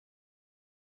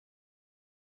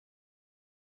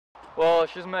Well,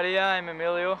 she's Maria, I'm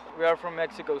Emilio. We are from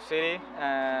Mexico City.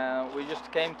 We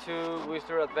just came to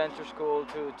Whistler Adventure School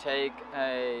to take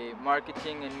a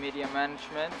marketing and media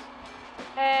management.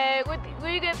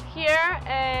 We get here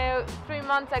 3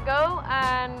 months ago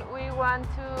and we want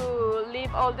to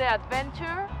live all the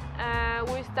adventure.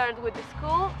 We start with the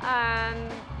school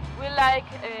and we like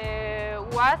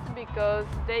WAS because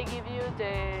they give you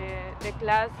the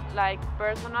class like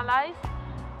personalized,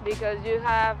 because you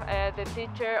have the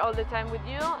teacher all the time with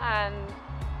you, and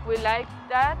we like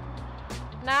that.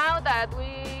 Now that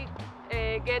we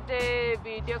get the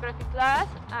videography class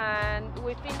and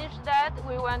we finish that,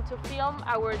 we want to film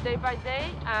our day by day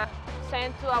and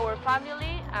send to our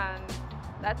family, and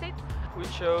that's it. We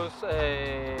chose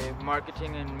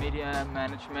marketing and media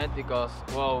management because,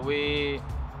 well,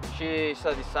 she's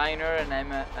a designer and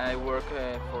I work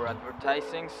for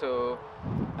advertising, so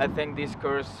I think this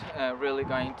course really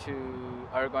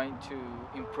are going to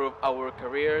improve our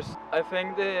careers. I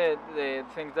think the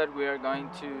things that we are going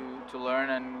to learn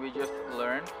and we just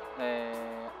learned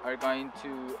are going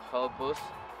to help us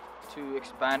to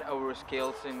expand our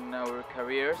skills in our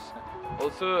careers.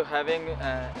 Also, having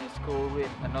a school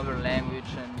with another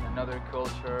language and another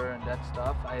culture and that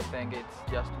stuff, I think it's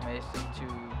just amazing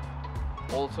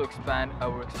to also expand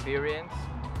our experience,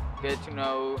 get to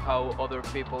know how other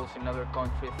peoples in other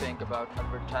countries think about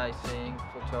advertising,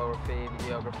 photography,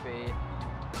 videography.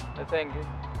 I think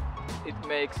it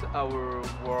makes our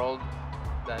world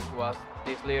that was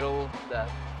this little that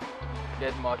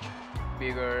get much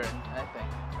bigger, and I think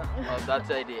well, that's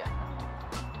the idea.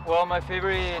 Well, my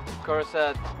favorite course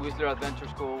at Whistler Adventure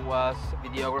School was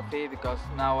videography, because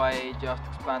now I just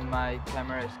expand my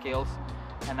camera skills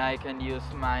and I can use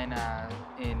mine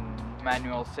in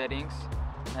manual settings,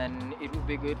 and it would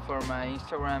be good for my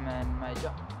Instagram and my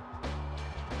job.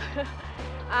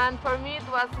 And for me it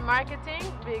was marketing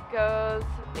because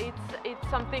it's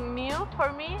something new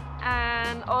for me,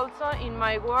 and also in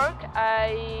my work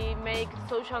I make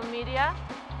social media,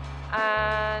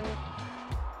 and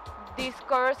this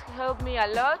course helped me a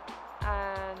lot